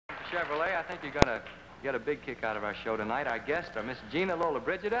Chevrolet. I think you're going to get a big kick out of our show tonight. Our guests are Miss Gina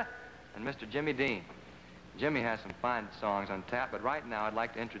Lollobrigida and Mr. Jimmy Dean. Jimmy has some fine songs on tap, but right now I'd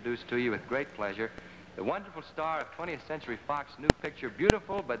like to introduce to you with great pleasure the wonderful star of 20th Century Fox new picture,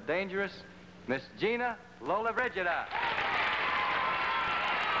 Beautiful but Dangerous, Miss Gina Lollobrigida.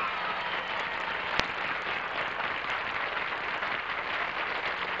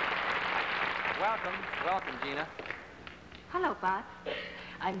 Welcome. Welcome, Gina. Hello, Pat.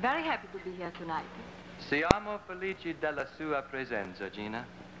 I'm very happy to be here tonight. Siamo felici della sua presenza, Gina.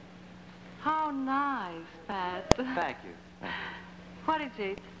 How nice, Pat. Thank you. What is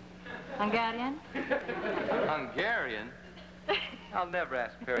it? Hungarian? Hungarian? I'll never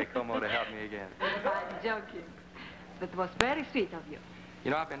ask Perry Como to help me again. I'm joking. That was very sweet of you.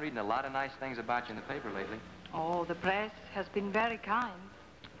 You know, I've been reading a lot of nice things about you in the paper lately. Oh, the press has been very kind.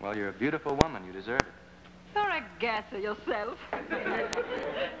 Well, you're a beautiful woman. You deserve it. You're a gasser yourself.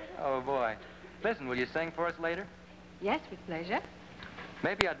 Oh, boy. Listen, will you sing for us later? Yes, with pleasure.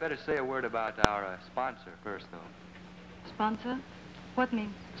 Maybe I'd better say a word about our sponsor first, though. Sponsor? What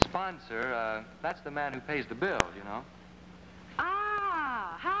means? Sponsor, that's the man who pays the bill, you know.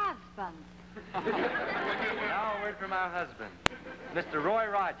 Ah, husband. Now a word from our husband, Mr. Roy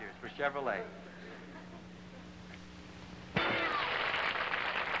Rogers for Chevrolet.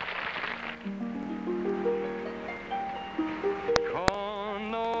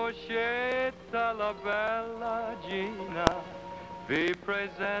 Conoscete la bella Gina, vi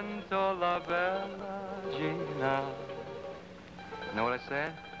presento la bella Gina. You know what I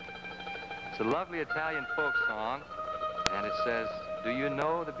said? It's a lovely Italian folk song, and it says, do you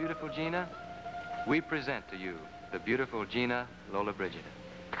know the beautiful Gina? We present to you the beautiful Gina Lollobrigida.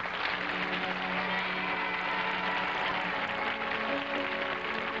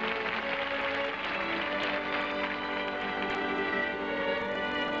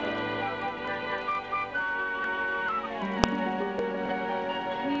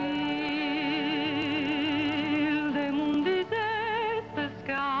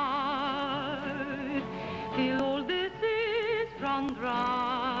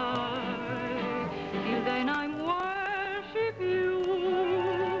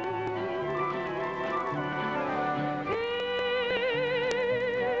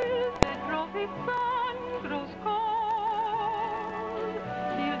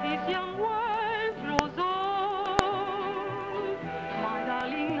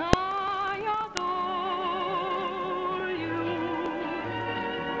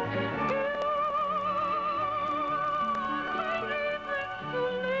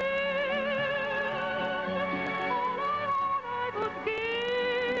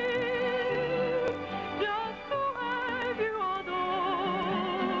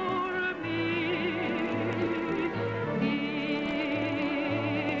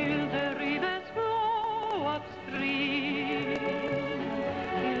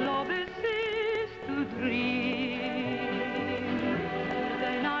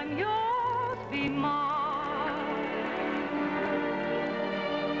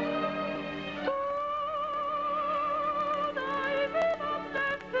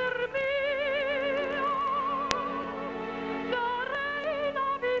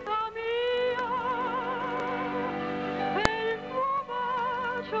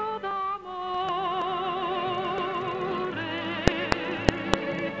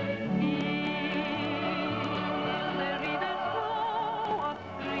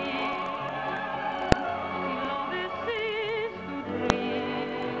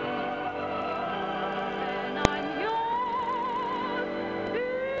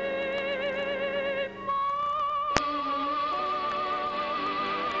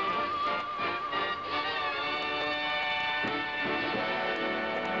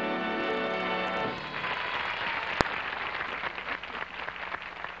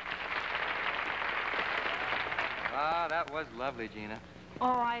 That was lovely, Gina. Oh,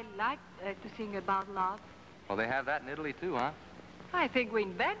 I like to sing about love. Well, they have that in Italy, too, huh? I think we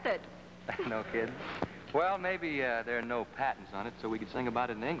invented. No kidding. Well, maybe there are no patents on it, so we could sing about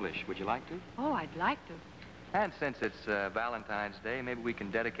it in English. Would you like to? Oh, I'd like to. And since it's Valentine's Day, maybe we can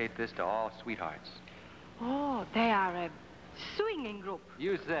dedicate this to all sweethearts. Oh, they are a swinging group.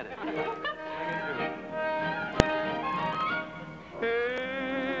 You said it.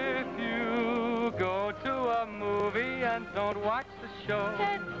 If you go to a movie and don't watch the show,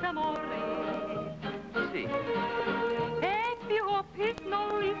 It's Amore. see, If you hope he's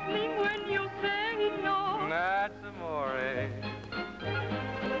not listening when you say no, that's Amore.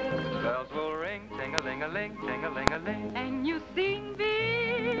 Bells will ring, ting-a-ling-a-ling, ting-a-ling-a-ling. and you sing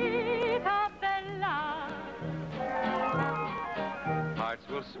Vita Bella. Hearts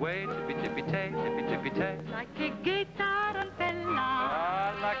will will sway, tippy-tippy-tay, tippy-tippy-tay. Like a guitarella.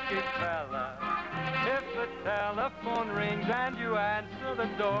 Ah, lucky fella. If the telephone rings and you answer the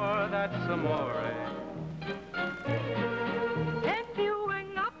door, that's amore. If you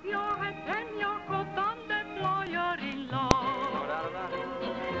hang up your head, then you're caught on the lawyer-in-law. No doubt about it.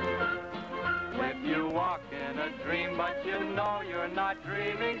 If you walk in a dream, but you know you're not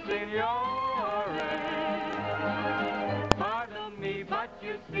dreaming, signore. Pardon me, but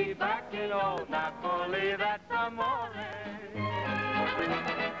you see, back in old Napoli, that's amore.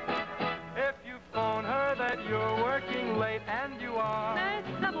 If you phone her that you're working late, and you are,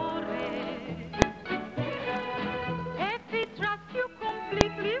 That's amore. If he trusts you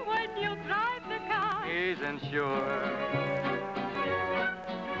completely when you drive the car, he's insured.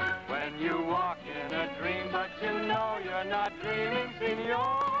 When you walk in a dream, but you know you're not dreaming,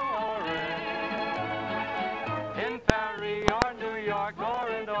 signore. In Paris or New York or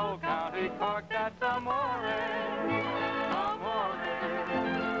in Old County Cork, that's amore. Amore.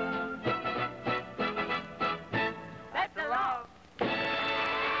 That's a love.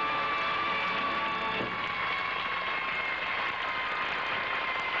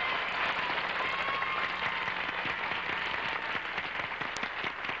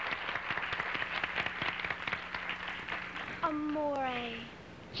 Amore.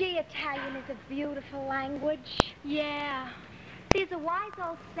 Gee, Italian is a beautiful language. yeah. There's a wise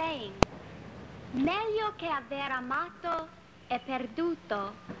old saying, meglio che aver amato e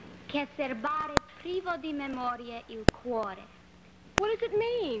perduto che serbare privo di memorie il cuore. What does it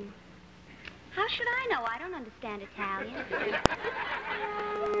mean? How should I know? I don't understand Italian.